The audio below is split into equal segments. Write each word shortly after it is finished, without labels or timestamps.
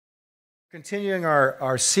Continuing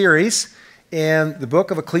our series in the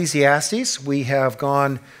book of Ecclesiastes, we have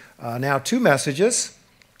gone now 2 messages,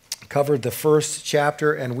 covered the first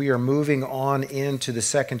chapter, and we are moving on into the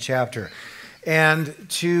second chapter. And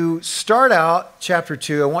to start out chapter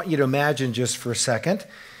 2, I want you to imagine just for a second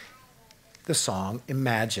the song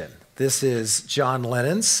Imagine. This is John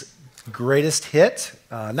Lennon's greatest hit,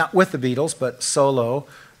 not with the Beatles, but solo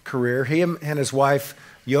career. He and his wife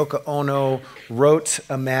Yoko Ono wrote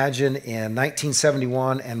Imagine in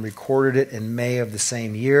 1971 and recorded it in May of the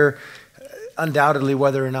same year. Undoubtedly,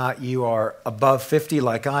 whether or not you are above 50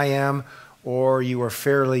 like I am, or you are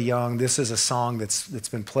fairly young, this is a song that's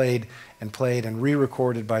been played and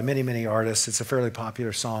re-recorded by many, many artists. It's a fairly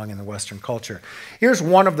popular song in the Western culture. Here's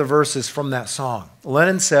one of the verses from that song.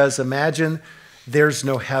 Lennon says, "Imagine there's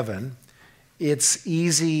no heaven. It's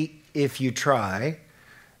easy if you try.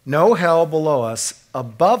 No hell below us,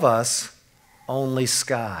 above us, only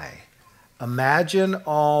sky. Imagine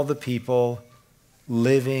all the people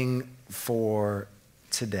living for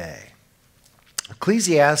today."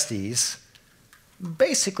 Ecclesiastes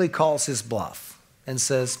basically calls his bluff and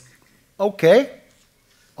says, okay,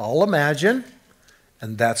 I'll imagine,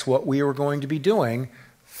 and that's what we are going to be doing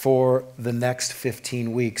for the next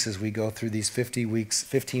 15 weeks as we go through these 15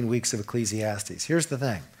 weeks of Ecclesiastes. Here's the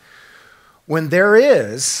thing. When there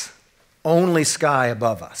is only sky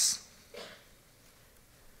above us,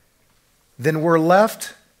 then we're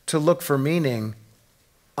left to look for meaning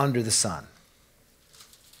under the sun.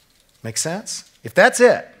 Make sense? If that's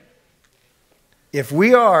it, if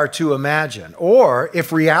we are to imagine, or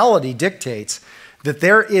if reality dictates that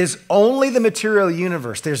there is only the material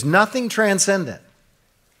universe, there's nothing transcendent,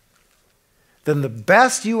 then the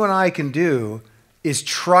best you and I can do is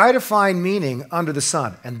try to find meaning under the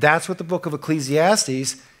sun. And that's what the book of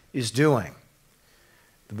Ecclesiastes is doing.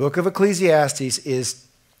 The book of Ecclesiastes is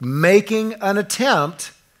making an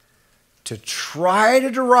attempt to try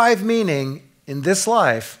to derive meaning in this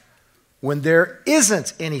life when there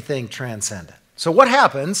isn't anything transcendent. So what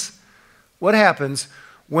happens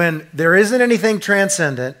when there isn't anything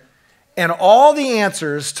transcendent and all the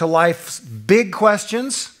answers to life's big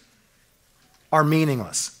questions are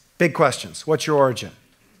meaningless? Big questions. What's your origin?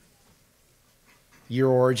 Your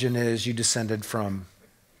origin is you descended from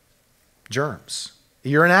germs.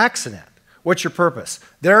 You're an accident. What's your purpose?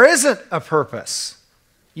 There isn't a purpose.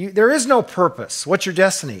 There is no purpose. What's your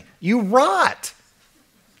destiny? You rot.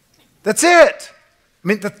 That's it. I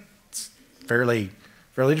mean, that's fairly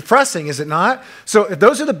depressing, is it not? So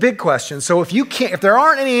those are the big questions. So if there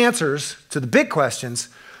aren't any answers to the big questions,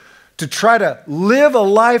 to try to live a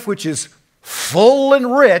life which is full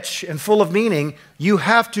and rich and full of meaning, you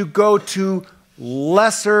have to go to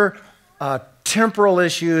lesser temporal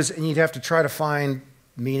issues, and you'd have to try to find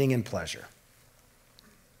meaning and pleasure.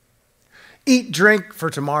 Eat, drink, for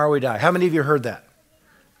tomorrow we die. How many of you heard that?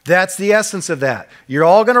 That's the essence of that. You're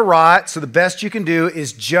all going to rot, so the best you can do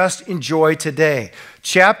is just enjoy today.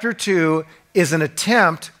 Chapter 2 is an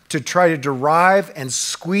attempt to try to derive and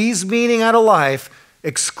squeeze meaning out of life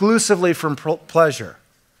exclusively from pleasure.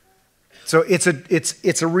 So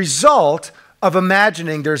it's a result of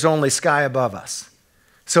imagining there's only sky above us.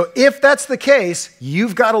 So if that's the case,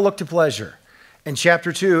 you've got to look to pleasure. And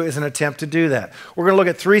chapter 2 is an attempt to do that. We're going to look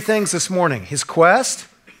at 3 things this morning. His quest,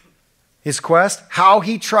 how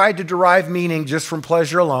he tried to derive meaning just from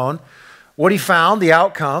pleasure alone, what he found, the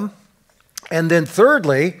outcome, and then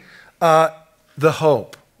thirdly, the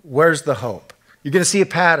hope. Where's the hope? You're going to see a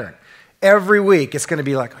pattern. Every week, it's going to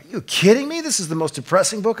be like, are you kidding me? This is the most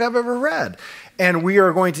depressing book I've ever read. And we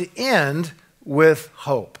are going to end with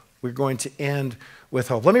hope. We're going to end with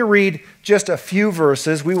hope. Let me read just a few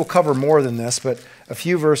verses. We will cover more than this, but a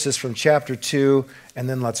few verses from chapter 2, and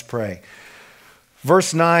then let's pray.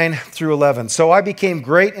 Verse 9 through 11. "So I became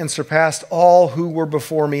great and surpassed all who were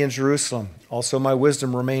before me in Jerusalem. Also my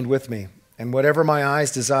wisdom remained with me, and whatever my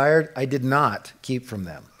eyes desired, I did not keep from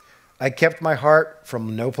them. I kept my heart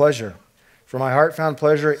from no pleasure. For my heart found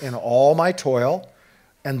pleasure in all my toil,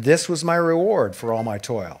 and this was my reward for all my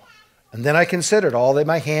toil. And then I considered all that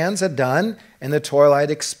my hands had done, and the toil I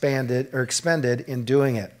had expended in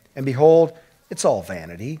doing it. And behold, it's all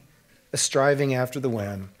vanity, a striving after the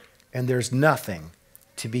wind, and there's nothing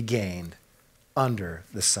to be gained under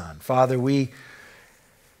the sun." Father, we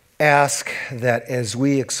ask that as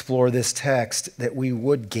we explore this text, that we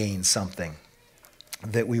would gain something,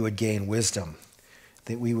 that we would gain wisdom,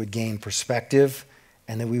 that we would gain perspective,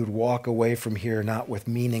 and that we would walk away from here not with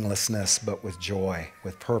meaninglessness, but with joy,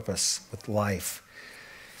 with purpose, with life.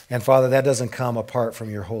 And Father, that doesn't come apart from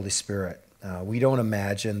your Holy Spirit. We don't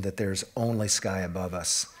imagine that there's only sky above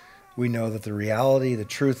us. We know that the reality, the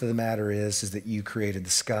truth of the matter is that you created the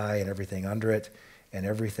sky and everything under it, and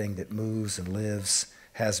everything that moves and lives,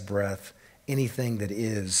 has breath. Anything that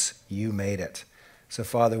is, you made it. So,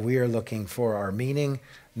 Father, we are looking for our meaning,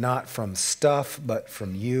 not from stuff, but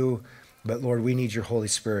from you. But, Lord, we need your Holy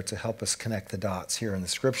Spirit to help us connect the dots here in the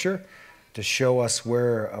Scripture, to show us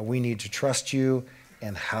where we need to trust you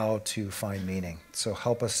and how to find meaning. So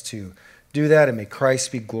help us to do that, and may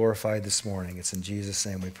Christ be glorified this morning. It's in Jesus'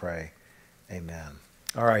 name we pray. Amen.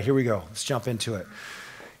 All right, here we go. Let's jump into it.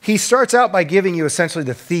 He starts out by giving you essentially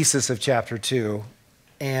the thesis of chapter 2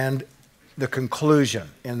 and the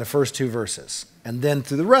conclusion in the first 2 verses. And then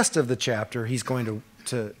through the rest of the chapter, he's going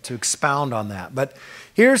to expound on that. But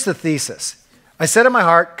here's the thesis. I said in my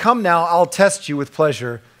heart, come now, I'll test you with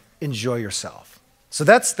pleasure. Enjoy yourself. So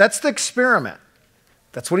that's the experiment.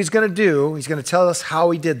 That's what he's going to do. He's going to tell us how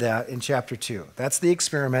he did that in chapter 2. That's the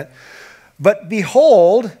experiment. But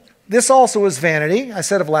behold, this also is vanity. I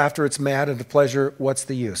said of laughter, it's mad, and of pleasure, what's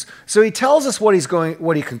the use? So he tells us what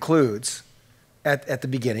he concludes at the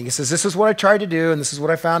beginning. He says, this is what I tried to do, and this is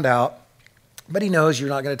what I found out. But he knows you're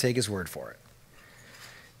not going to take his word for it.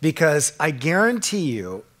 Because I guarantee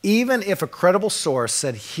you, even if a credible source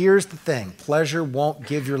said, here's the thing, pleasure won't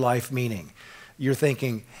give your life meaning, you're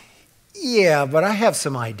thinking, yeah, but I have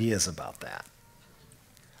some ideas about that.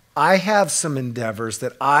 I have some endeavors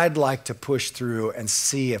that I'd like to push through and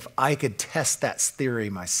see if I could test that theory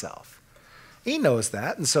myself. He knows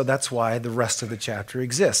that, and so that's why the rest of the chapter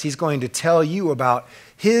exists. He's going to tell you about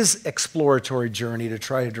his exploratory journey to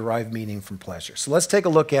try to derive meaning from pleasure. So let's take a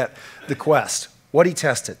look at the quest, what he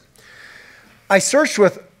tested. I searched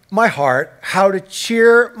with my heart how to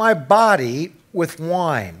cheer my body with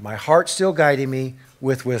wine, my heart still guiding me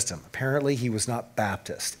with wisdom. Apparently, he was not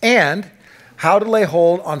Baptist. And how to lay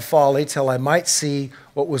hold on folly till I might see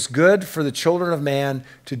what was good for the children of man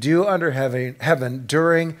to do under heaven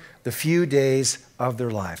during the few days of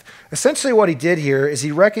their life. Essentially, what he did here is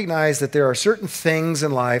he recognized that there are certain things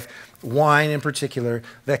in life, wine in particular,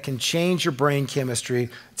 that can change your brain chemistry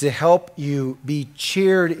to help you be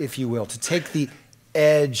cheered, if you will, to take the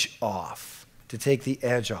edge off.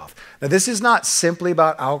 Now, this is not simply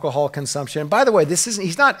about alcohol consumption. And by the way,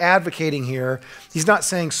 he's not advocating here. He's not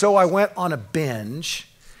saying, so I went on a binge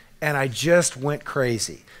and I just went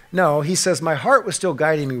crazy. No, he says, my heart was still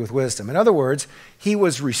guiding me with wisdom. In other words, he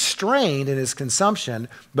was restrained in his consumption,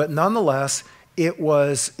 but nonetheless, it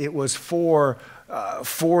was for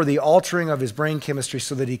the altering of his brain chemistry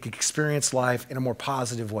so that he could experience life in a more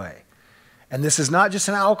positive way. And this is not just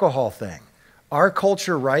an alcohol thing. Our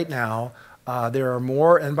culture right now, there are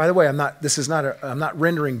more, and by the way, I'm not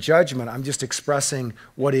rendering judgment. I'm just expressing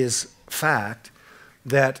what is fact,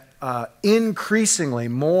 that increasingly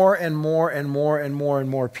more and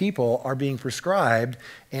more people are being prescribed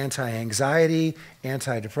anti-anxiety,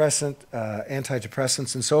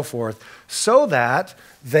 antidepressants, and so forth, so that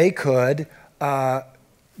they could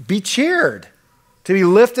be cheered, to be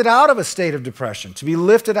lifted out of a state of depression, to be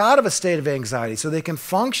lifted out of a state of anxiety, so they can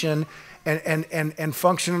function and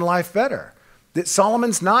function in life better. That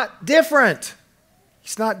Solomon's not different.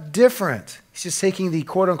 He's not different. He's just taking the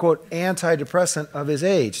quote-unquote antidepressant of his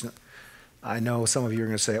age. I know some of you are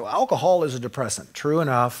going to say, well, alcohol is a depressant. True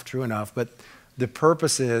enough, but the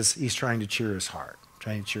purpose is he's trying to cheer his heart,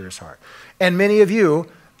 And many of you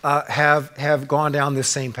have gone down this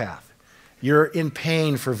same path. You're in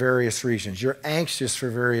pain for various reasons. You're anxious for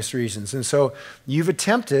various reasons. And so you've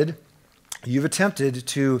attempted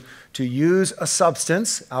to use a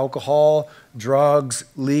substance, alcohol, drugs,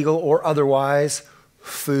 legal or otherwise,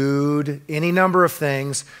 food, any number of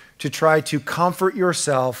things, to try to comfort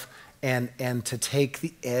yourself and to take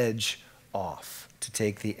the edge off,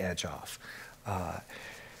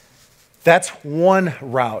 That's one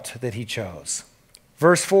route that he chose.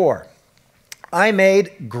 Verse 4, I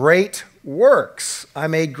made great works. I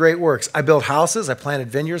built houses. I planted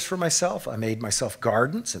vineyards for myself. I made myself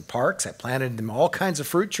gardens and parks. I planted them all kinds of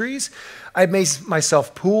fruit trees. I made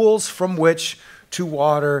myself pools from which to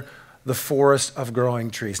water the forest of growing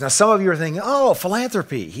trees. Now, some of you are thinking, oh,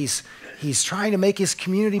 philanthropy. He's trying to make his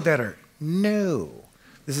community better. No,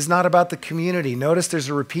 this is not about the community. Notice there's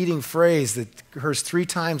a repeating phrase that occurs 3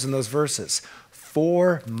 times in those verses.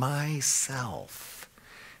 For myself.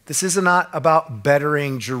 This is not about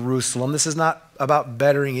bettering Jerusalem. This is not about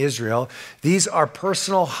bettering Israel. These are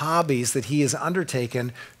personal hobbies that he has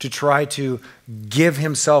undertaken to try to give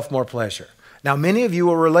himself more pleasure. Now, many of you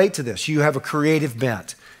will relate to this. You have a creative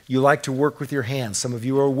bent. You like to work with your hands. Some of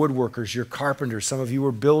you are woodworkers. You're carpenters. Some of you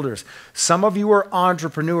are builders. Some of you are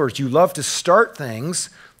entrepreneurs. You love to start things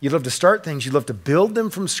You love to start things. You love to build them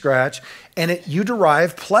from scratch. And you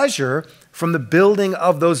derive pleasure from the building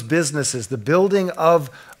of those businesses, the building of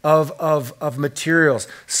materials.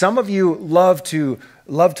 Some of you love to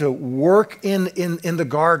work in the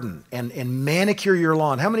garden and manicure your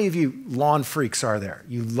lawn. How many of you lawn freaks are there?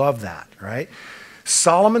 You love that, right?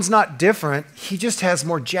 Solomon's not different. He just has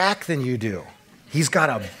more jack than you do. He's got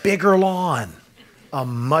a bigger lawn, a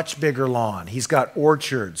much bigger lawn. He's got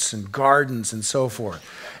orchards and gardens and so forth.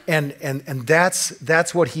 And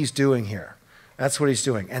that's what he's doing here. That's what he's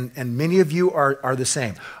doing. And many of you are the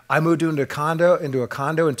same. I moved into a condo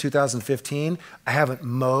in 2015. I haven't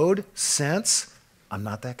mowed since. I'm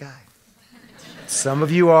not that guy. Some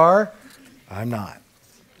of you are. I'm not.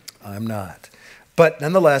 But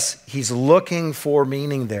nonetheless, he's looking for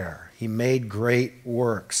meaning there. He made great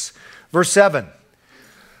works. Verse 7.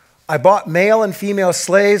 I bought male and female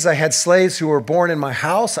slaves. I had slaves who were born in my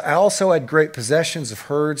house. I also had great possessions of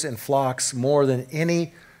herds and flocks, more than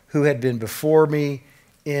any who had been before me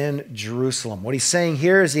in Jerusalem. What he's saying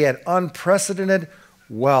here is he had unprecedented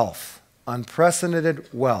wealth. Unprecedented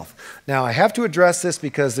wealth. Now, I have to address this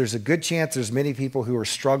because there's a good chance there's many people who are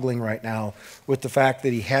struggling right now with the fact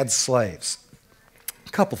that he had slaves. A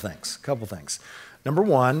couple things. Number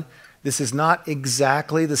one, this is not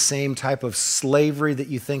exactly the same type of slavery that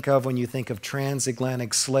you think of when you think of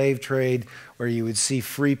transatlantic slave trade, where you would see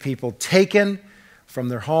free people taken from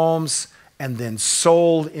their homes and then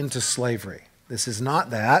sold into slavery. This is not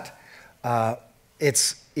that.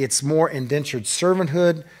 It's more indentured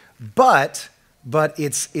servanthood, but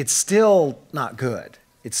it's still not good.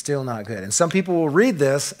 It's still not good. And some people will read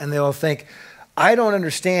this and they'll think, I don't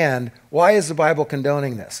understand. Why is the Bible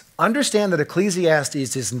condoning this? Understand that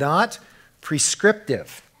Ecclesiastes is not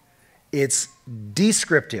prescriptive. It's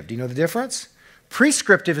descriptive. Do you know the difference?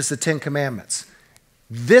 Prescriptive is the Ten Commandments.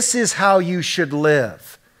 This is how you should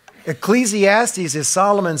live. Ecclesiastes is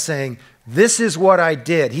Solomon saying, this is what I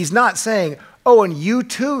did. He's not saying, oh, and you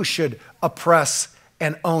too should oppress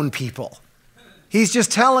and own people. He's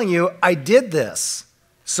just telling you, I did this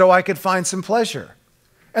so I could find some pleasure.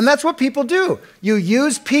 And that's what people do. You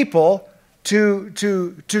use people to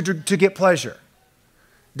get pleasure.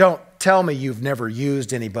 Don't tell me you've never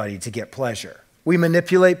used anybody to get pleasure. We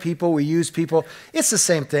manipulate people, we use people. It's the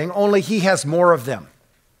same thing, only he has more of them.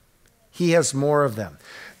 He has more of them.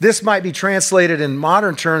 This might be translated in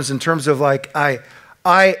modern terms in terms of like, I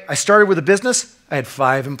started with a business, I had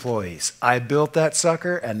 5 employees. I built that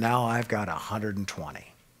sucker, and now I've got 120.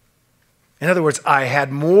 In other words, I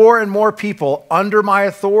had more and more people under my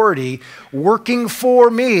authority working for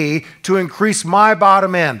me to increase my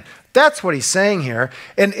bottom end. That's what he's saying here.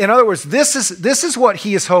 And in other words, this is what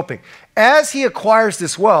he is hoping. As he acquires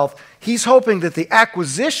this wealth, he's hoping that the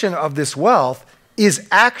acquisition of this wealth is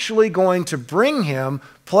actually going to bring him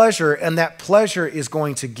pleasure, and that pleasure is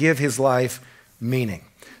going to give his life meaning.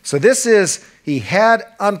 So he had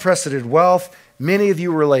unprecedented wealth. Many of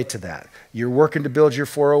you relate to that. You're working to build your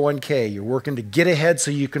 401k. You're working to get ahead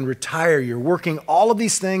so you can retire. You're working all of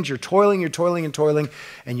these things. You're toiling,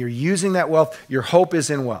 and you're using that wealth. Your hope is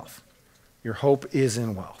in wealth. Your hope is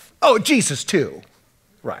in wealth. Oh, Jesus too.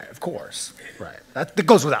 Right, of course. Right. That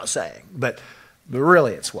goes without saying. But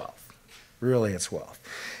really it's wealth. Really it's wealth.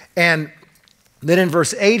 And then in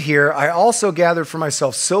verse 8 here, I also gathered for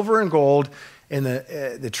myself silver and gold in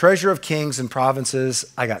the treasure of kings and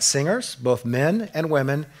provinces. I got singers, both men and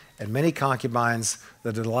women, and many concubines,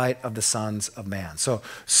 the delight of the sons of man. So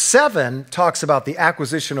 7 talks about the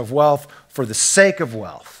acquisition of wealth for the sake of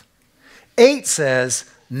wealth. 8 says,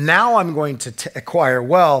 now I'm going to acquire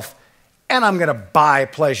wealth, and I'm going to buy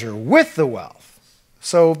pleasure with the wealth.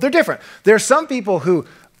 So they're different. There are some people who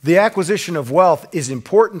the acquisition of wealth is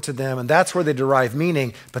important to them, and that's where they derive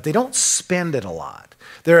meaning, but they don't spend it a lot.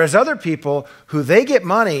 There's other people who they get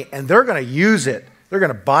money, and they're going to use it. They're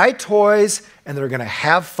going to buy toys, and they're going to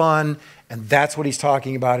have fun, and that's what he's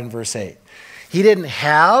talking about in verse 8. He didn't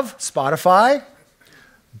have Spotify,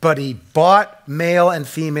 but he bought male and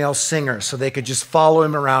female singers so they could just follow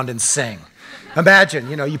him around and sing. Imagine,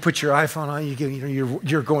 you put your iPhone on,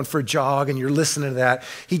 you're going for a jog, and you're listening to that.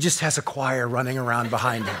 He just has a choir running around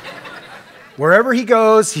behind him. Wherever he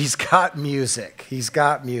goes, he's got music. He's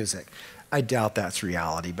got music. I doubt that's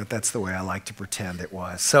reality, but that's the way I like to pretend it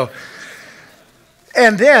was. So,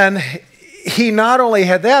 and then he not only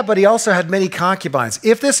had that, but he also had many concubines.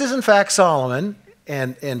 If this is in fact Solomon,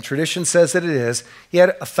 and tradition says that it is, he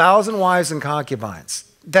had 1,000 wives and concubines.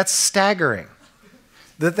 That's staggering.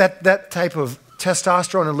 That type of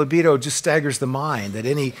testosterone and libido just staggers the mind.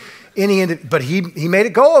 But he made a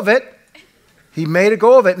go of it. He made a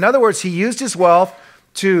go of it. In other words, he used his wealth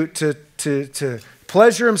to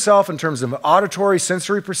pleasure himself in terms of auditory,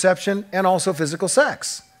 sensory perception, and also physical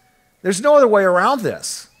sex. There's no other way around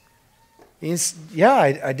this.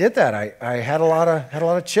 I did that. I had a lot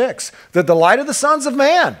of chicks. The delight of the sons of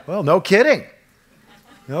man. Well, no kidding.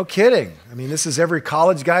 No kidding. I mean, this is every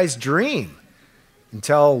college guy's dream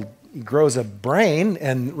until he grows a brain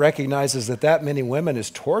and recognizes that many women is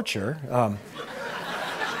torture.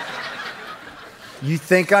 You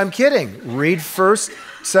think I'm kidding. Read 1st,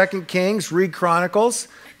 2nd Kings, read Chronicles.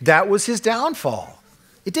 That was his downfall.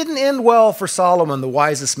 It didn't end well for Solomon, the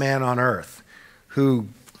wisest man on earth, who,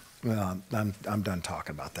 well, I'm done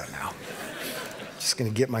talking about that now. Just going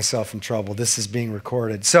to get myself in trouble. This is being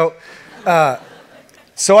recorded. So I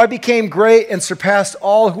became great and surpassed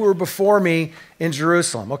all who were before me in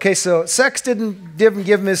Jerusalem. Okay, so sex didn't give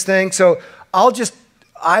him his thing, so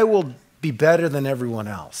I will be better than everyone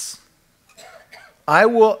else. I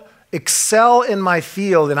will excel in my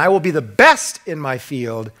field, and I will be the best in my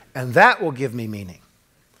field, and that will give me meaning.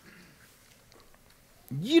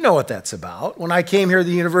 You know what that's about. When I came here to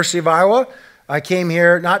the University of Iowa, I came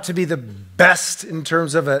here not to be the best in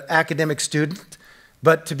terms of an academic student,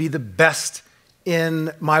 but to be the best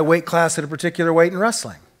in my weight class at a particular weight in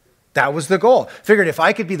wrestling. That was the goal. Figured if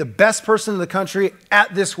I could be the best person in the country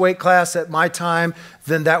at this weight class at my time,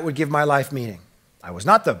 then that would give my life meaning. I was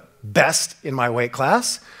not the best in my weight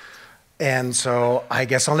class, and so I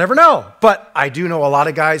guess I'll never know. But I do know a lot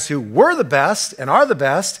of guys who were the best and are the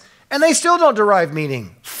best, and they still don't derive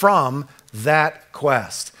meaning from that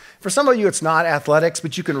quest. For some of you, it's not athletics,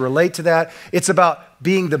 but you can relate to that. It's about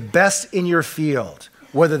being the best in your field.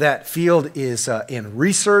 Whether that field is in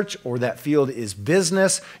research or that field is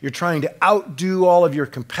business, you're trying to outdo all of your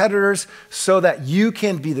competitors so that you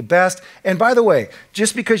can be the best. And by the way,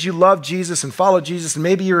 just because you love Jesus and follow Jesus and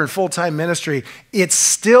maybe you're in full-time ministry, it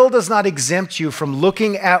still does not exempt you from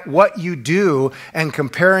looking at what you do and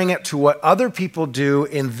comparing it to what other people do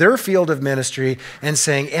in their field of ministry and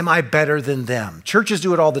saying, am I better than them? Churches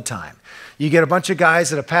do it all the time. You get a bunch of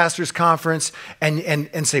guys at a pastor's conference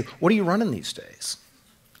and say, what are you running these days?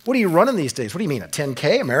 What are you running these days? What do you mean, a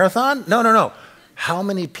 10K, a marathon? No. How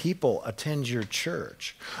many people attend your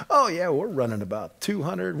church? Oh, yeah, we're running about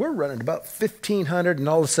 200. We're running about 1,500. And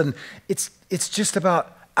all of a sudden, it's just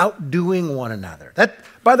about outdoing one another. That,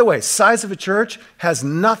 by the way, size of a church has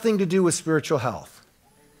nothing to do with spiritual health.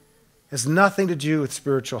 It has nothing to do with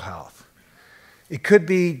spiritual health. It could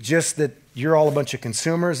be just that you're all a bunch of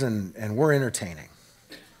consumers and we're entertaining.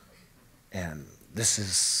 And this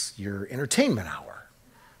is your entertainment hour.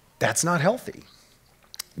 That's not healthy.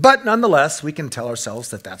 But nonetheless, we can tell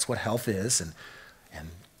ourselves that that's what health is and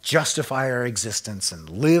justify our existence and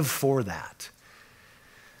live for that.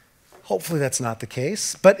 Hopefully that's not the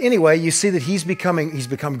case. But anyway, you see that he's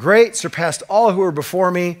become great, surpassed all who were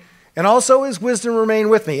before me, and also his wisdom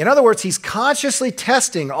remained with me. In other words, he's consciously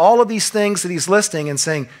testing all of these things that he's listing and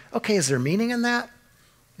saying, okay, is there meaning in that?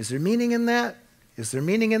 Is there meaning in that? Is there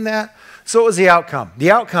meaning in that? So what was the outcome?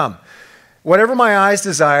 The outcome: whatever my eyes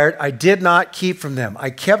desired, I did not keep from them. I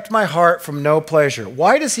kept my heart from no pleasure.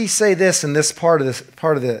 Why does he say this in this part of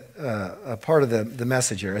the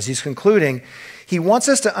message here? As he's concluding, he wants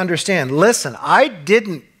us to understand. Listen, I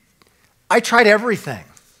tried everything.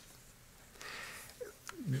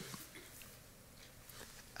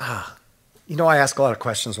 I ask a lot of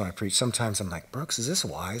questions when I preach. Sometimes I'm like, Brooks, is this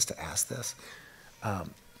wise to ask this?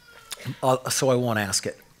 So I won't ask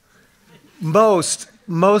it.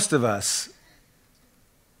 Most of us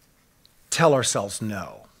tell ourselves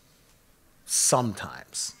no.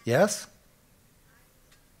 Sometimes. Yes?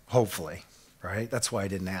 Hopefully, right? That's why I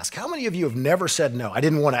didn't ask. How many of you have never said no? I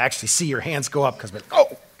didn't want to actually see your hands go up because,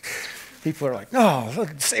 people are like, no,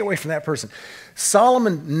 stay away from that person.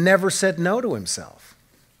 Solomon never said no to himself.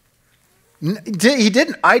 He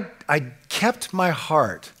didn't. I kept my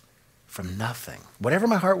heart from nothing. Whatever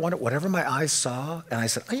my heart wanted, whatever my eyes saw, and I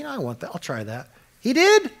said, I want that. I'll try that. He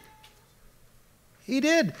did. He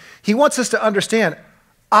did. He wants us to understand,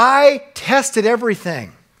 I tested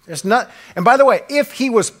everything. And by the way, if he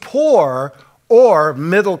was poor or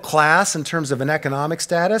middle class in terms of an economic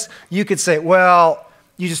status, you could say, well,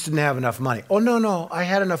 you just didn't have enough money. Oh, no, I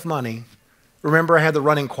had enough money. Remember I had the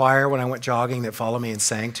running choir when I went jogging that followed me and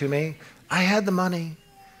sang to me? I had the money.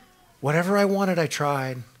 Whatever I wanted, I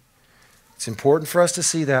tried. It's important for us to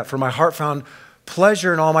see that. For my heart found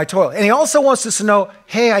pleasure in all my toil. And he also wants us to know,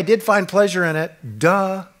 hey, I did find pleasure in it.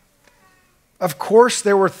 Duh. Of course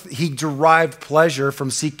he derived pleasure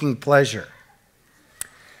from seeking pleasure.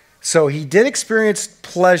 So he did experience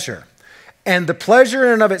pleasure. And the pleasure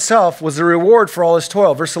in and of itself was the reward for all his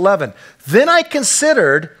toil. Verse 11, then I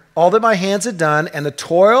considered all that my hands had done and the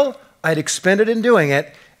toil I'd expended in doing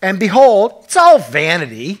it, and behold, it's all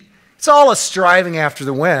vanity. It's all a striving after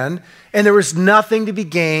the wind, and there was nothing to be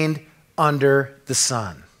gained under the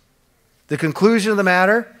sun. The conclusion of the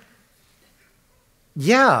matter,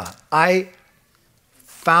 yeah, I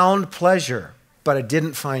found pleasure, but I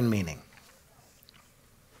didn't find meaning.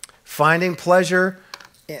 Finding pleasure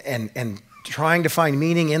and trying to find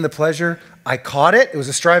meaning in the pleasure, I caught it. It was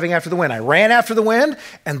a striving after the wind. I ran after the wind,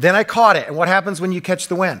 and then I caught it. And what happens when you catch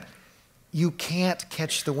the wind? You can't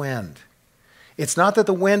catch the wind. It's not that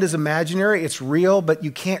the wind is imaginary, it's real, but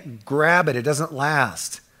you can't grab it. It doesn't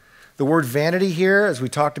last. The word vanity here, as we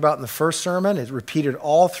talked about in the first sermon, is repeated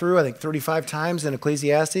all through, I think 35 times in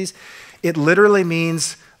Ecclesiastes. It literally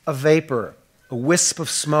means a vapor, a wisp of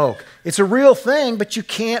smoke. It's a real thing, but you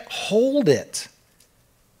can't hold it.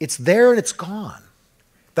 It's there and it's gone.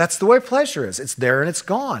 That's the way pleasure is. It's there and it's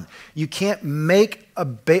gone. You can't make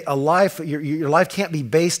a life, your life can't be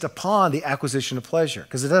based upon the acquisition of pleasure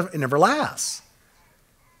because it never lasts.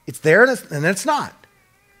 It's there and then it's not.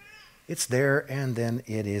 It's there and then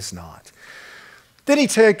it is not. Then he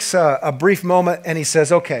takes a brief moment and he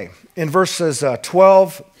says, okay, in verses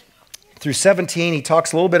 12 through 17, he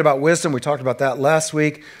talks a little bit about wisdom. We talked about that last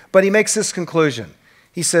week, but he makes this conclusion.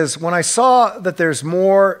 He says, when I saw that there is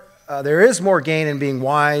more gain in being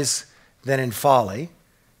wise than in folly,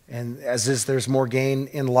 and there's more gain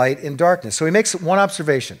in light in darkness. So he makes one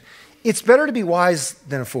observation. It's better to be wise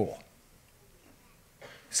than a fool.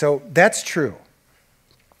 So that's true.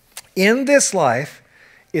 In this life,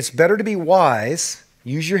 it's better to be wise,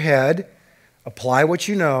 use your head, apply what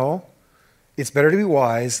you know. It's better to be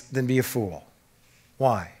wise than be a fool.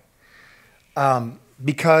 Why?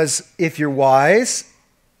 Because if you're wise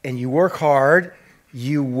and you work hard,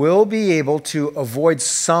 you will be able to avoid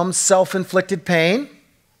some self-inflicted pain,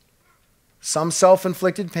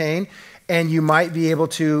 and you might be able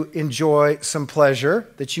to enjoy some pleasure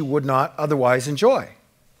that you would not otherwise enjoy.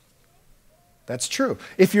 That's true.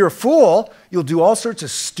 If you're a fool, you'll do all sorts of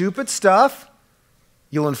stupid stuff,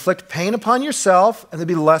 you'll inflict pain upon yourself, and there'll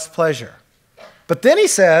be less pleasure. But then he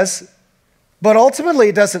says, but ultimately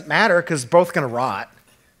it doesn't matter because both going to rot.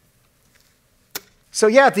 So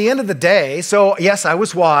yeah, at the end of the day, so yes, I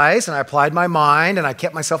was wise and I applied my mind and I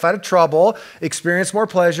kept myself out of trouble, experienced more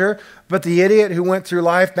pleasure, but the idiot who went through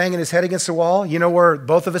life banging his head against the wall, you know where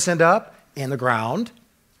both of us end up? In the ground.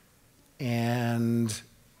 And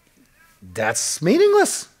that's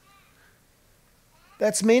meaningless.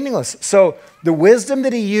 That's meaningless. So the wisdom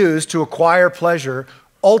that he used to acquire pleasure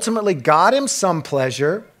ultimately got him some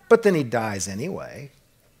pleasure, but then he dies anyway.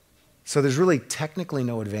 So there's really technically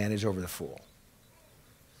no advantage over the fool.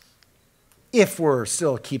 If we're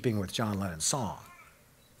still keeping with John Lennon's song,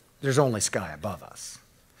 there's only sky above us.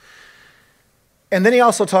 And then he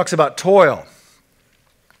also talks about toil.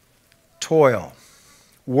 Toil.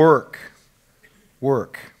 Work.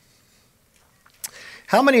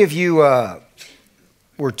 How many of you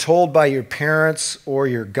were told by your parents or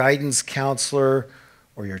your guidance counselor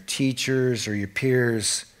or your teachers or your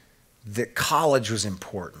peers that college was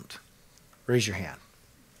important? Raise your hand.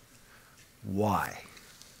 Why?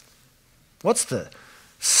 What's the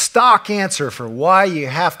stock answer for why you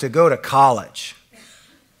have to go to college?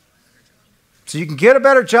 So you can get a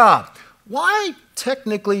better job. Why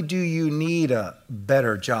technically do you need a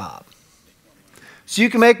better job? So you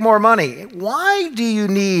can make more money. Why do you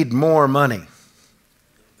need more money?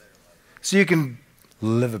 So you can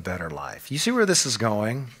live a better life. You see where this is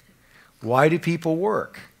going? Why do people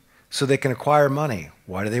work? So they can acquire money.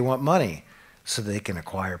 Why do they want money? So they can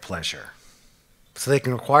acquire pleasure. So they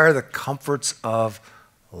can acquire the comforts of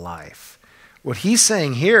life. What he's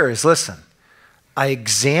saying here is, listen, I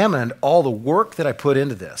examined all the work that I put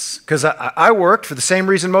into this because I worked for the same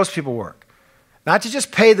reason most people work. Not to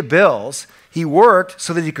just pay the bills. He worked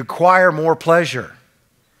so that he could acquire more pleasure.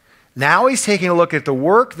 Now he's taking a look at the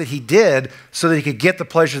work that he did so that he could get the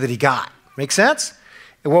pleasure that he got. Make sense?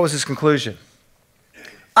 And what was his conclusion?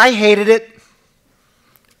 I hated it.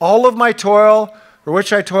 All of my toil, for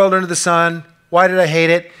which I toiled under the sun, why did I hate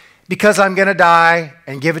it? Because I'm going to die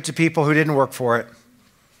and give it to people who didn't work for it.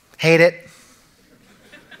 Hate it.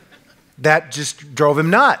 That just drove him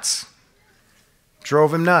nuts.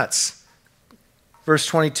 Verse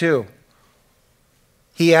 22.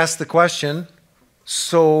 He asked the question,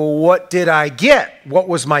 so what did I get? What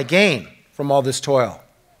was my gain from all this toil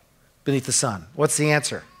beneath the sun? What's the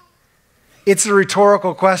answer? It's a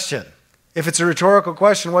rhetorical question. If it's a rhetorical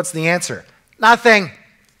question, what's the answer? Nothing.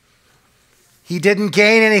 He didn't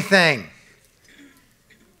gain anything.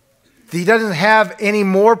 He doesn't have any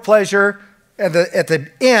more pleasure at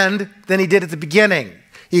the end than he did at the beginning.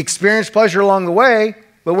 He experienced pleasure along the way,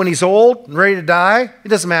 but when he's old and ready to die, it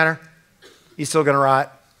doesn't matter. He's still going to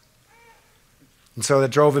rot. And so that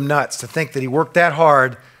drove him nuts to think that he worked that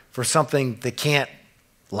hard for something that can't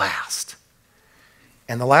last.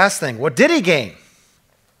 And the last thing, what did he gain?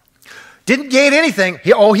 Didn't gain anything.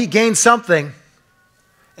 He gained something.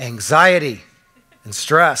 Anxiety and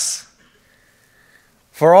stress.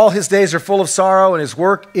 For all his days are full of sorrow, and his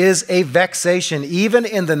work is a vexation. Even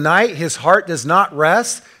in the night, his heart does not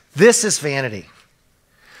rest. This is vanity.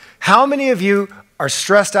 How many of you are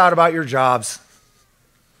stressed out about your jobs?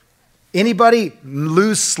 Anybody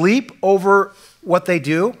lose sleep over what they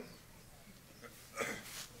do?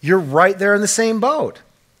 You're right there in the same boat.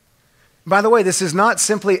 By the way, this is not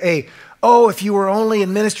simply if you were only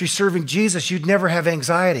in ministry serving Jesus, you'd never have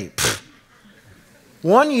anxiety. Pfft.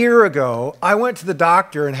 1 year ago, I went to the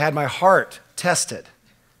doctor and had my heart tested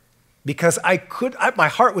because my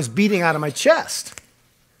heart was beating out of my chest.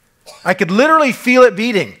 I could literally feel it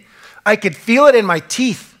beating. I could feel it in my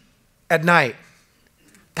teeth at night.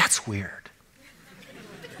 That's weird.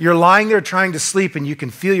 You're lying there trying to sleep and you can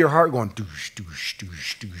feel your heart going doosh, doosh,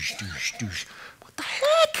 doosh, doosh, doosh, doosh. What the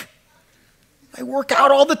heck? I work out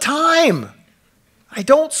all the time. I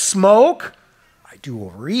don't smoke. I do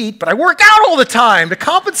overeat, but I work out all the time to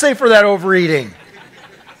compensate for that overeating.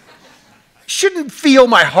 I shouldn't feel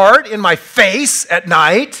my heart in my face at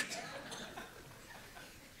night.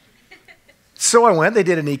 So I went, they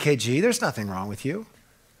did an EKG. There's nothing wrong with you.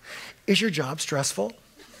 Is your job stressful?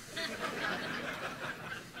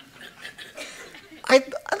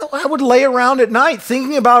 I would lay around at night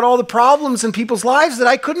thinking about all the problems in people's lives that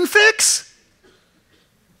I couldn't fix.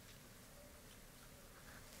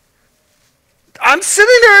 I'm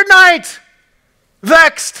sitting there at night,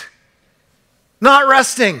 vexed, not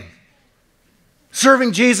resting,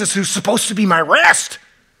 serving Jesus who's supposed to be my rest.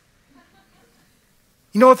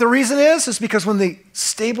 You know what the reason is? It's because when the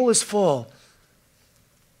stable is full,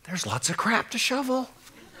 there's lots of crap to shovel.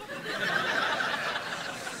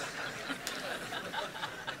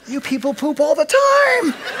 You people poop all the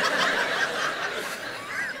time.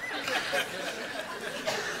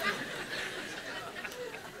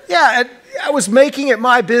 Yeah, I was making it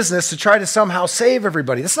my business to try to somehow save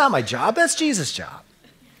everybody. That's not my job. That's Jesus' job.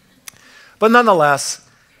 But nonetheless,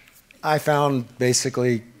 I found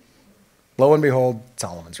basically, lo and behold,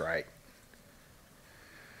 Solomon's right.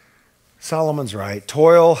 Solomon's right.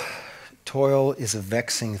 Toil is a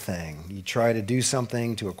vexing thing. You try to do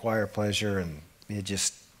something to acquire pleasure, and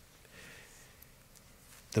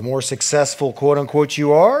the more successful, quote unquote,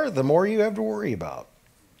 you are, the more you have to worry about.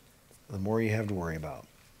 The more you have to worry about.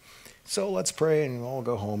 So let's pray and we'll all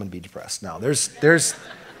go home and be depressed. Now, there's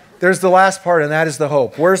the last part, and that is the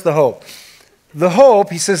hope. Where's the hope? The hope,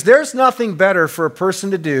 he says, there's nothing better for a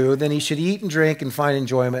person to do than he should eat and drink and find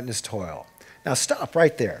enjoyment in his toil. Now, stop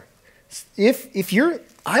right there.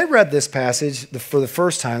 I read this passage for the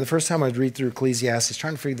first time I would read through Ecclesiastes,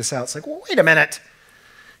 trying to figure this out. It's like, well, wait a minute.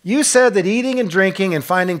 You said that eating and drinking and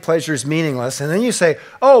finding pleasure is meaningless, and then you say,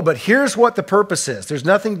 oh, but here's what the purpose is. There's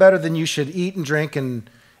nothing better than you should eat and drink and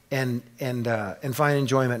find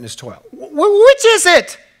enjoyment in his toil. Which is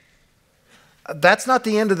it? That's not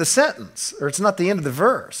the end of the sentence, or it's not the end of the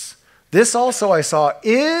verse. This also I saw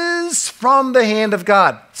is from the hand of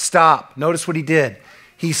God. Stop. Notice what he did.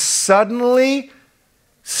 He suddenly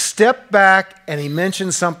stepped back and he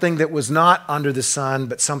mentioned something that was not under the sun,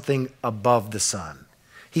 but something above the sun.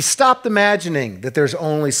 He stopped imagining that there's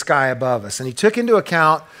only sky above us, and he took into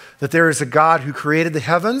account that there is a God who created the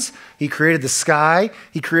heavens, he created the sky,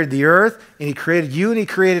 he created the earth, and he created you and he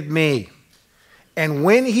created me. And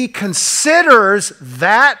when he considers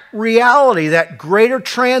that reality, that greater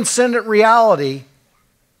transcendent reality,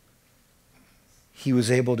 he was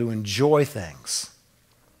able to enjoy things.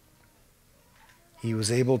 He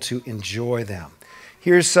was able to enjoy them.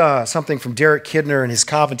 Here's something from Derek Kidner in his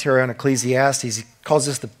commentary on Ecclesiastes. He calls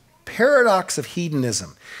this the paradox of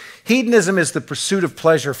hedonism. Hedonism is the pursuit of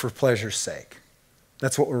pleasure for pleasure's sake.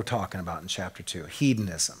 That's what we're talking about in chapter 2,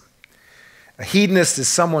 hedonism. A hedonist is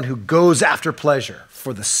someone who goes after pleasure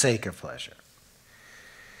for the sake of pleasure.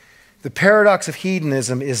 The paradox of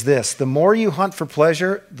hedonism is this: the more you hunt for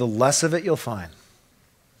pleasure, the less of it you'll find.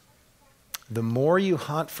 The more you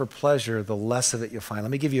hunt for pleasure, the less of it you'll find.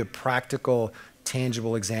 Let me give you a practical,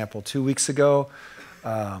 tangible example. 2 weeks ago,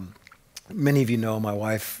 many of you know my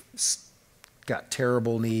wife got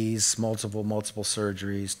terrible knees, multiple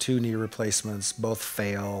surgeries, 2 knee replacements, both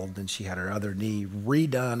failed. Then she had her other knee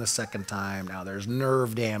redone a second time. Now there's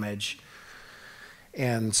nerve damage.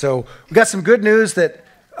 And so we got some good news that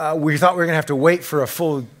we thought we were going to have to wait for a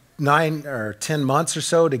full 9 or 10 months or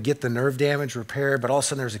so to get the nerve damage repaired, but all of a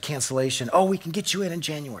sudden there's a cancellation. Oh, we can get you in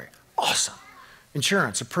January. Awesome.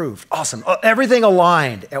 Insurance approved. Awesome. Everything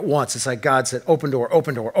aligned at once. It's like God said, open door,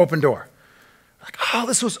 open door, open door. Like, oh,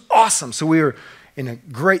 this was awesome. So we were in a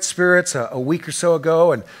great spirits a week or so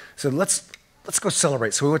ago, and said, let's go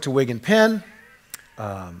celebrate. So we went to Wig and Pen,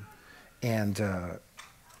 and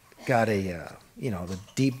got a the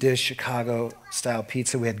deep dish Chicago style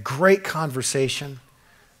pizza. We had great conversation.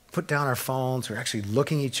 Put down our phones. We were actually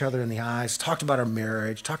looking each other in the eyes. Talked about our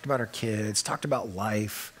marriage. Talked about our kids. Talked about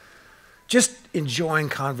life. Just enjoying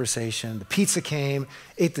conversation. The pizza came.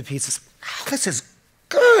 Ate the pizza. Oh, this is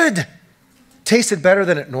good. Tasted better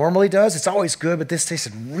than it normally does. It's always good, but this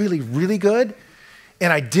tasted really, really good.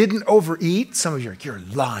 And I didn't overeat. Some of you are like, you're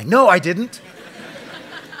lying. No, I didn't.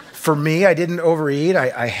 For me, I didn't overeat.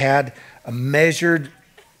 I had a measured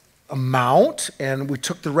amount, and we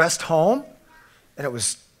took the rest home, and it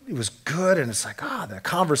was good. And it's like, the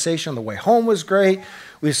conversation on the way home was great.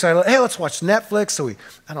 We decided, hey, let's watch Netflix. So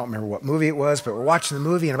I don't remember what movie it was, but we're watching the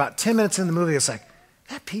movie, and about 10 minutes in the movie, it's like,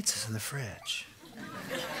 that pizza's in the fridge.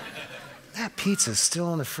 That pizza's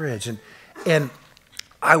still in the fridge. And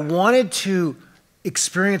I wanted to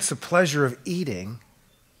experience the pleasure of eating.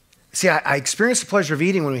 See, I experienced the pleasure of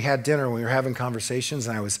eating when we had dinner, when we were having conversations,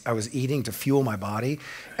 and I was eating to fuel my body.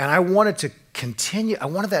 And I wanted to continue. I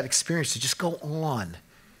wanted that experience to just go on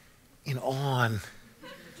and on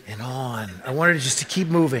and on. I wanted it just to keep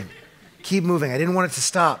moving. I didn't want it to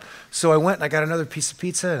stop. So I went and I got another piece of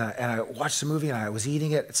pizza, and I watched the movie, and I was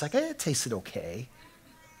eating it. It's like, it tasted okay.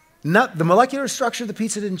 The molecular structure of the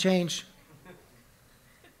pizza didn't change.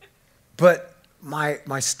 But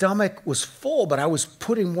my stomach was full, but I was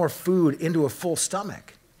putting more food into a full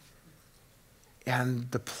stomach.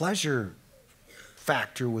 And the pleasure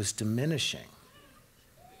factor was diminishing.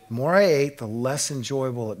 The more I ate, the less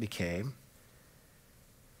enjoyable it became.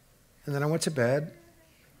 And then I went to bed,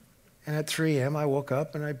 and at 3 a.m. I woke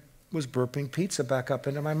up and I was burping pizza back up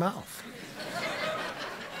into my mouth.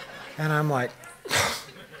 And I'm like,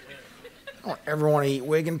 I don't ever want to eat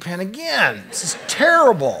Wig and Pen again. This is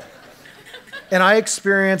terrible. And I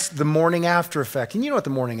experienced the morning after effect. And you know what the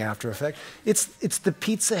morning after effect? It's the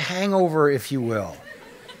pizza hangover, if you will.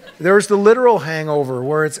 There's the literal hangover,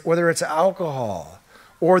 whether it's alcohol,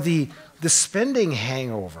 or the spending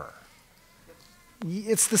hangover.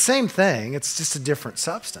 It's the same thing. It's just a different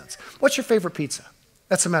substance. What's your favorite pizza?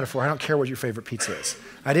 That's a metaphor. I don't care what your favorite pizza is.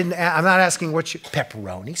 I'm not asking what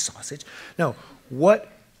pepperoni, sausage. No,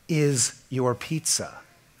 what is your pizza?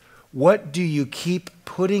 What do you keep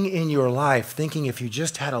putting in your life thinking if you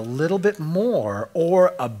just had a little bit more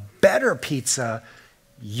or a better pizza,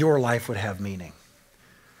 your life would have meaning?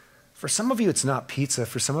 For some of you, it's not pizza.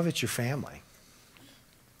 For some of it's your family.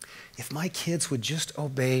 If my kids would just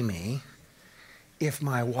obey me, if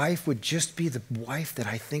my wife would just be the wife that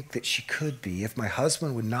I think that she could be, if my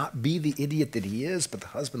husband would not be the idiot that he is, but the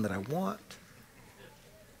husband that I want,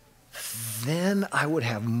 then I would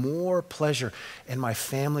have more pleasure and my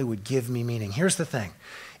family would give me meaning. Here's the thing.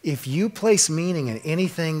 If you place meaning in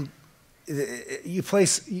anything, you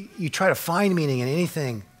try to find meaning in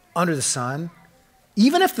anything under the sun,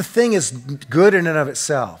 even if the thing is good in and of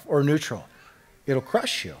itself or neutral, it'll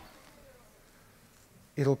crush you.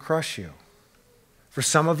 It'll crush you. For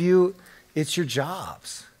some of you, it's your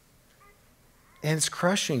jobs, and it's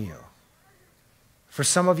crushing you. For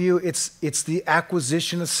some of you, it's the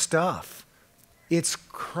acquisition of stuff. It's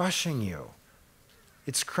crushing you.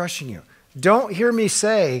 It's crushing you. Don't hear me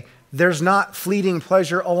say there's not fleeting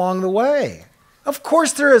pleasure along the way. Of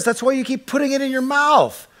course there is. That's why you keep putting it in your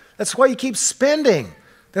mouth. That's why you keep spending.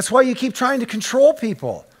 That's why you keep trying to control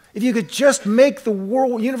people. If you could just make the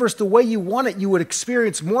universe the way you want it, you would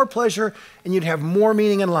experience more pleasure and you'd have more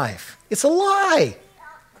meaning in life. It's a lie.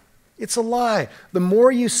 It's a lie. The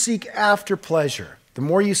more you seek after pleasure,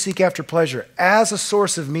 as a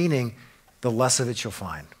source of meaning, the less of it you'll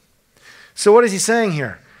find. So what is he saying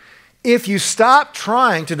here? If you stop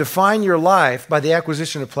trying to define your life by the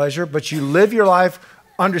acquisition of pleasure, but you live your life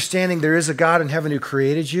understanding there is a God in heaven who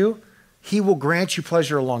created you, he will grant you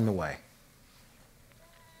pleasure along the way.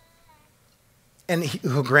 And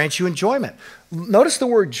he'll grant you enjoyment. Notice the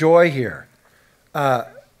word joy here.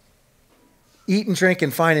 Eat and drink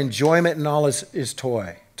and find enjoyment in all is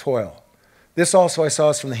toil. This also I saw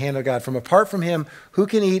is from the hand of God. From apart from him, who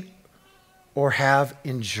can eat or have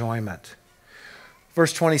enjoyment?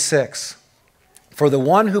 Verse 26. For the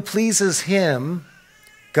one who pleases him,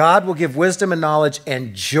 God will give wisdom and knowledge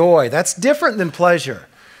and joy. That's different than pleasure.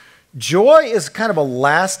 Joy is kind of a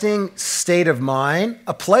lasting state of mind.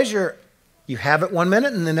 A pleasure, you have it 1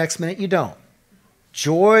 minute and the next minute you don't.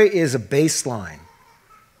 Joy is a baseline.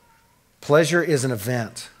 Pleasure is an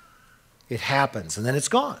event. It happens and then it's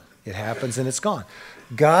gone. It happens and it's gone.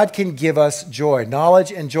 God can give us joy,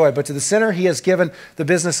 knowledge and joy. But to the sinner, he has given the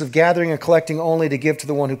business of gathering and collecting only to give to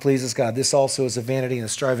the one who pleases God. This also is a vanity and a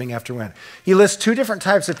striving after wind. He lists two different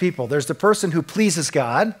types of people. There's the person who pleases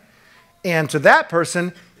God, and to that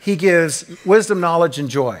person, he gives wisdom, knowledge, and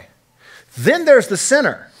joy. Then there's the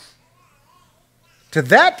sinner. To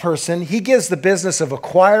that person, he gives the business of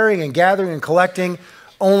acquiring and gathering and collecting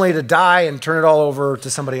only to die and turn it all over to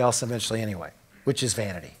somebody else eventually anyway, which is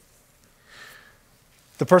vanity.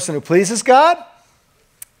 The person who pleases God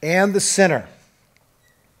and the sinner.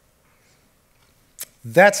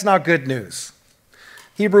 That's not good news.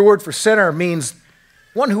 Hebrew word for sinner means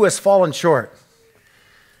one who has fallen short.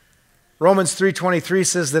 Romans 3:23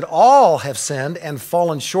 says that all have sinned and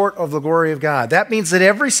fallen short of the glory of God. That means that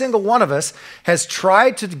every single one of us has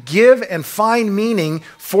tried to give and find meaning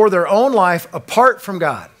for their own life apart from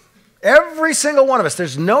God. Every single one of us.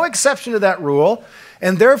 There's no exception to that rule.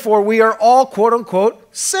 And therefore, we are all, quote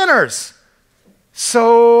unquote, sinners.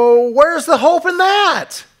 So where's the hope in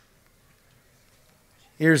that?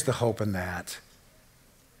 Here's the hope in that.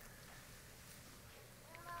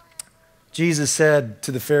 Jesus said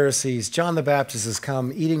to the Pharisees, John the Baptist has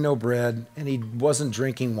come eating no bread, and he wasn't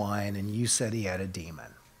drinking wine, and you said he had a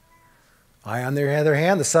demon. I, on the other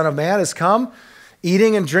hand, the Son of Man has come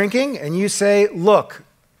eating and drinking, and you say, look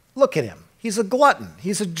at him. He's a glutton.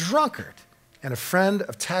 He's a drunkard and a friend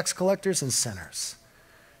of tax collectors and sinners.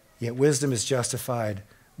 Yet wisdom is justified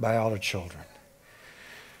by all her children.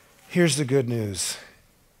 Here's the good news.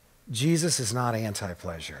 Jesus is not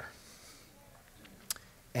anti-pleasure,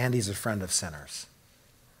 and he's a friend of sinners.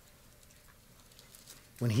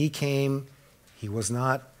 When he came, he was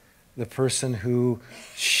not the person who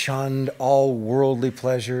shunned all worldly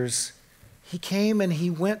pleasures. He came and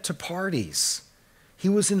he went to parties. He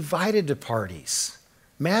was invited to parties.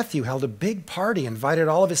 Matthew held a big party, invited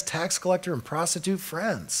all of his tax collector and prostitute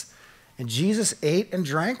friends. And Jesus ate and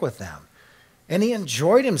drank with them. And he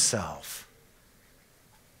enjoyed himself.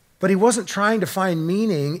 But he wasn't trying to find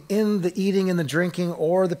meaning in the eating and the drinking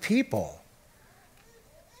or the people.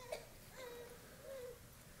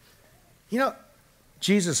 You know,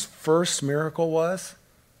 Jesus' first miracle was?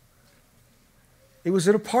 It was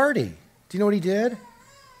at a party. Do you know what he did?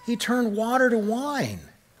 He turned water to wine.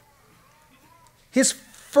 His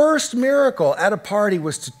first miracle at a party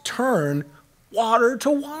was to turn water to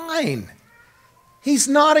wine. He's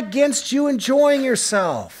not against you enjoying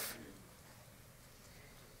yourself.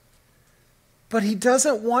 But he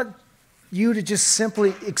doesn't want you to just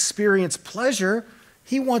simply experience pleasure.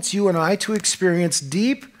 He wants you and I to experience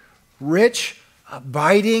deep, rich,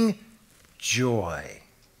 abiding joy.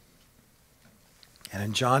 And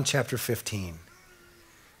in John chapter 15,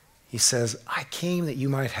 he says, I came that you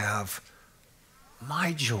might have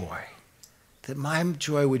my joy, that my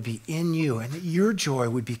joy would be in you and that your joy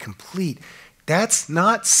would be complete. That's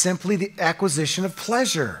not simply the acquisition of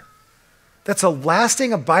pleasure. That's a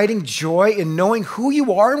lasting, abiding joy in knowing who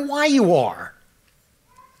you are and why you are.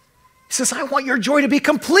 He says, I want your joy to be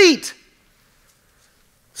complete.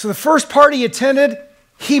 So the first party he attended,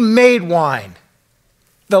 he made wine.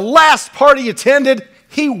 The last party he attended,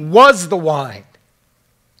 he was the wine.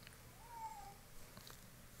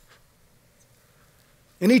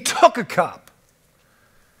 And he took a cup.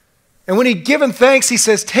 And when he'd given thanks, he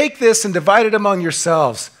says, take this and divide it among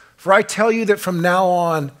yourselves. For I tell you that from now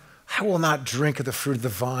on, I will not drink of the fruit of the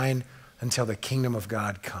vine until the kingdom of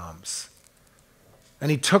God comes.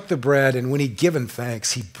 And he took the bread, and when he'd given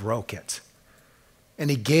thanks, he broke it. And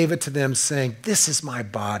he gave it to them, saying, this is my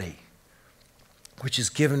body, which is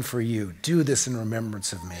given for you. Do this in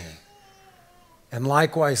remembrance of me. And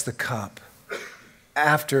likewise the cup,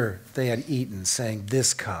 after they had eaten, saying,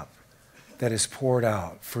 this cup that is poured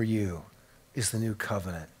out for you is the new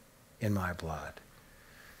covenant in my blood.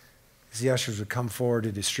 As the ushers would come forward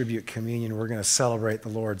to distribute communion, we're going to celebrate the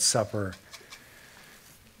Lord's Supper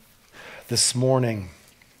this morning.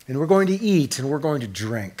 And we're going to eat and we're going to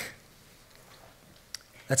drink.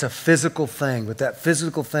 That's a physical thing, but that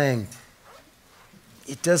physical thing,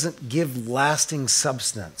 it doesn't give lasting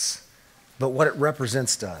substance, but what it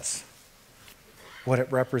represents does. What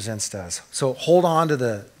it represents does. So hold on to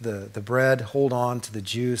the bread, hold on to the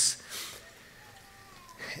juice.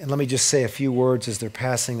 And let me just say a few words as they're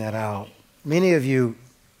passing that out. Many of you,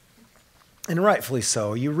 and rightfully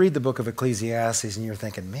so, you read the book of Ecclesiastes and you're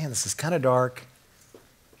thinking, man, this is kind of dark.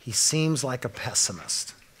 He seems like a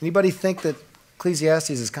pessimist. Anybody think that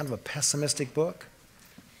Ecclesiastes is kind of a pessimistic book?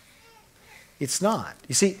 It's not.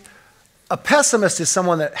 You see, a pessimist is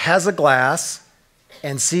someone that has a glass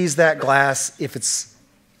and sees that glass, if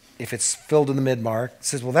it's filled in the mid-mark,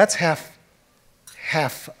 says, well, that's half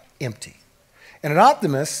empty. And an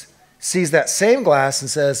optimist sees that same glass and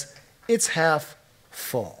says, it's half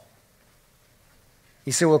full.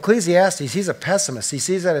 You say, well, Ecclesiastes, he's a pessimist. He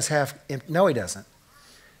sees that as half empty. No, he doesn't.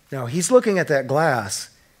 No, he's looking at that glass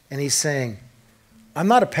and he's saying, I'm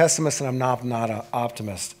not a pessimist and I'm not an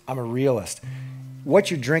optimist. I'm a realist. What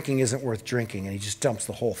you're drinking isn't worth drinking, and he just dumps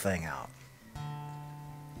the whole thing out.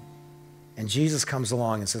 And Jesus comes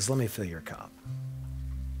along and says, let me fill your cup.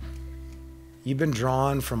 You've been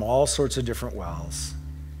drawn from all sorts of different wells,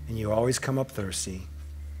 and you always come up thirsty.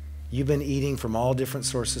 You've been eating from all different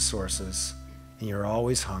sources, and you're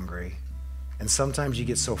always hungry. And sometimes you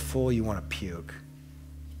get so full you want to puke,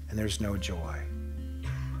 and there's no joy.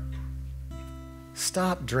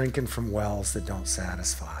 Stop drinking from wells that don't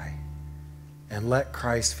satisfy, and let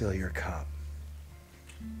Christ fill your cup.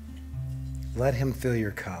 Let him fill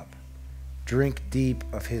your cup. Drink deep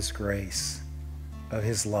of his grace, of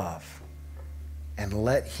his love, and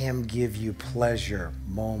let him give you pleasure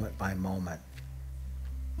moment by moment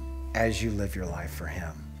as you live your life for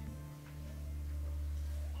him,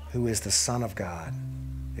 who is the Son of God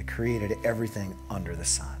that created everything under the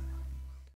sun.